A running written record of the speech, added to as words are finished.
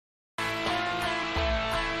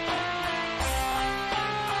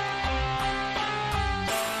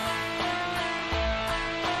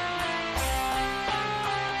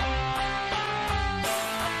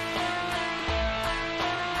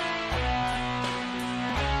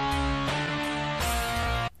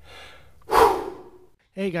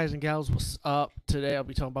Hey guys and gals, what's up? Today I'll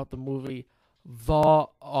be talking about the movie Va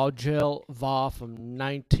Arugil Va from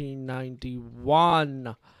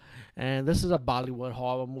 1991, and this is a Bollywood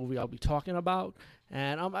horror movie I'll be talking about.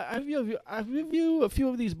 And I review a few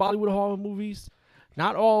of these Bollywood horror movies,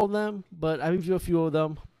 not all of them, but I review a few of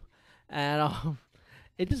them, and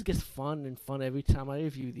it just gets fun and fun every time I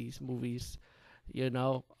review these movies. You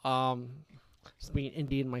know, just being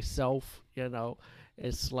Indian myself,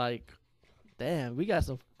 it's like damn, we got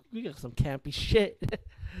some campy shit,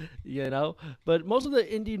 you know. But most of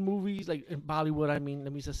the Indian movies, like in Bollywood, I mean,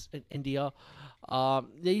 let me just in India,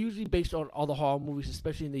 they're usually based on all the horror movies,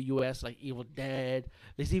 especially in the U.S., like Evil Dead.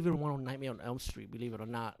 There's even one on Nightmare on Elm Street, believe it or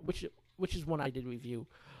not, which is one I did review.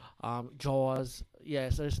 Jaws,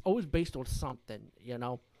 yeah. So it's always based on something, you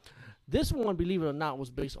know. This one, believe it or not,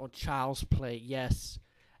 was based on Child's Play. Yes,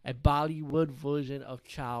 a Bollywood version of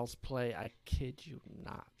Child's Play. I kid you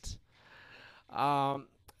not.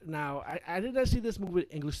 Now I did not see this movie with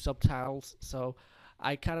English subtitles, so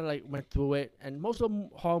I kind of like went through it. And most of the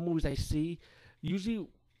horror movies I see, usually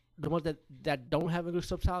the ones that don't have English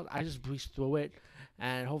subtitles, I just breeze through it,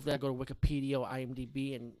 and hopefully I go to Wikipedia or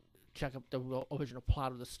IMDb and check up the real original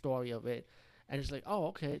plot of the story of it, and it's like, oh,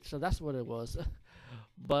 okay, so that's what it was.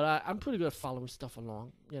 But I'm pretty good at following stuff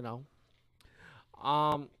along, you know.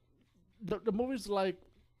 Um, the movie's like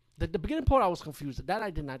the beginning part I was confused. That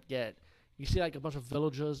I did not get. You see like a bunch of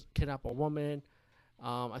villagers kidnap a woman.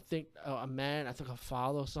 I think a man, I think a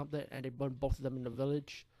father or something, and they burn both of them in the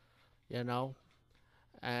village. You know,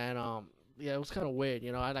 and yeah, it was kind of weird.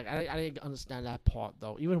 You know, I didn't understand that part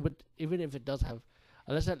though. Even if it does have,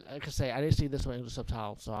 unless like I say, I didn't see this one in the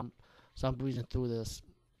subtitles, so I'm breezing through this.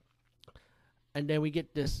 And then we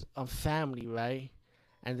get this family, right?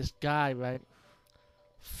 And this guy, right,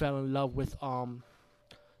 fell in love with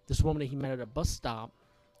this woman that he met at a bus stop.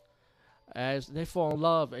 As they fall in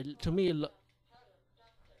love, to me, and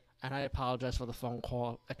I apologize for the phone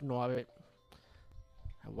call. Ignore it.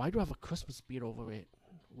 Why do I have a Christmas beat over it?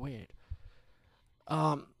 Weird.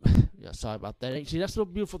 Um, yeah, sorry about that. See, that's the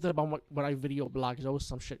beautiful thing about when I video blog. There's always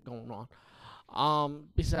some shit going on.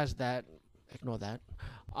 Besides that, ignore that.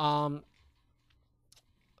 Um,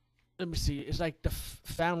 let me see. It's like the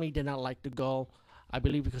family did not like the girl. I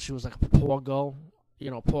believe because she was like a poor girl.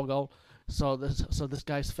 Poor girl. So this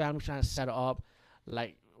guy's family trying to set her up,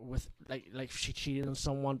 like with like she cheated on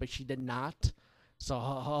someone, but she did not. So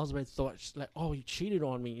her husband thought like, oh, you cheated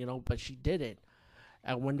on me, but she didn't.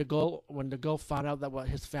 And when the girl found out that what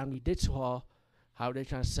his family did to her, how they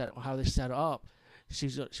set her up, she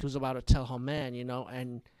was about to tell her man,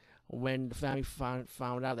 and when the family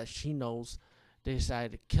found out that she knows, they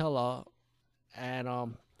decided to kill her. And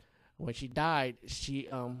when she died, she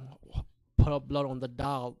put her blood on her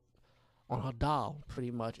doll, pretty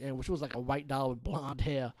much, and which was like a white doll with blonde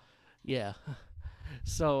hair. Yeah.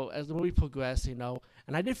 So as the movie progressed, and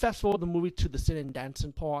I did fast forward the movie to the singing and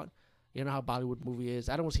dancing part. You know how Bollywood movie is.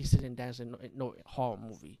 I don't want to see singing and dancing in no horror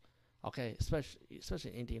movie. Okay,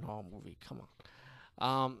 especially Indian horror movie. Come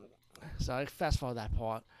on. So I fast forward that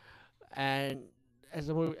part, and as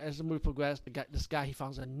the movie progressed, this guy he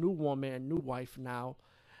finds a new woman, a new wife now,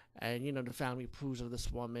 and the family approves of this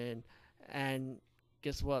woman, and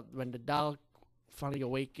guess what? When the doll finally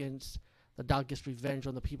awakens, the doll gets revenge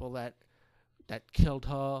on the people that killed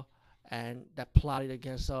her and that plotted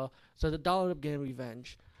against her. So the doll ended up getting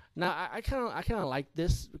revenge. Now I kind of like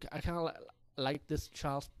this. I kind of like this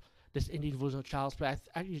Indian version of Child's Play. I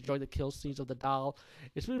actually enjoy the kill scenes of the doll.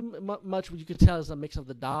 It's really much what you can tell is a mix of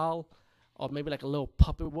the doll or maybe like a little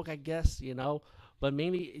puppet work, I guess. But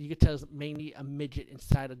mainly you can tell it's mainly a midget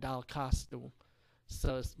inside a doll costume.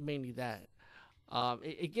 So it's mainly that.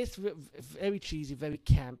 It gets very cheesy, very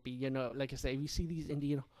campy. Like I say, if you see these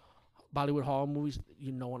Indian Bollywood horror movies,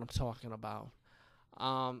 you know what I'm talking about.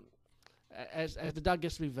 Um, as the dog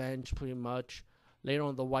gets revenge, pretty much. Later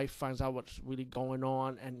on, the wife finds out what's really going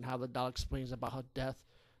on and how the dog explains about her death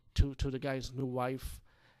to the guy's new wife,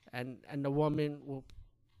 and the woman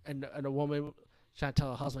trying to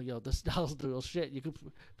tell her husband, yo, this doll's the real shit. You could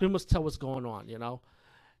pretty much tell what's going on.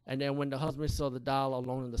 And then when the husband saw the doll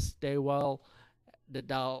alone in the stairwell, the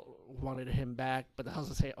doll wanted him back, but the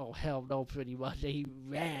husband said, "Oh hell no!" Pretty much, and he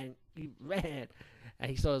ran, and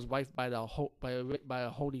he saw his wife by a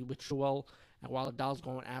holy ritual. And while the doll's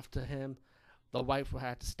going after him, the wife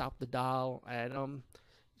had to stop the doll and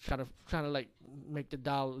trying to like make the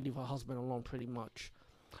doll leave her husband alone, pretty much.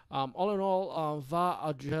 All in all, Va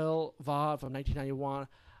Arugil Va from 1991.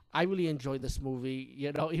 I really enjoyed this movie,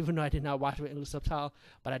 even though I did not watch it with English subtitle,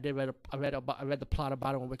 but I did I read the plot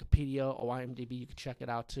about it on Wikipedia or IMDb. You can check it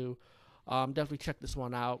out too. Definitely check this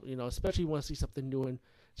one out. Especially if you want to see something new and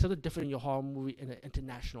something different in your horror movie in an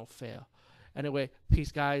international fair. Anyway,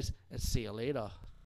 peace, guys, and see you later.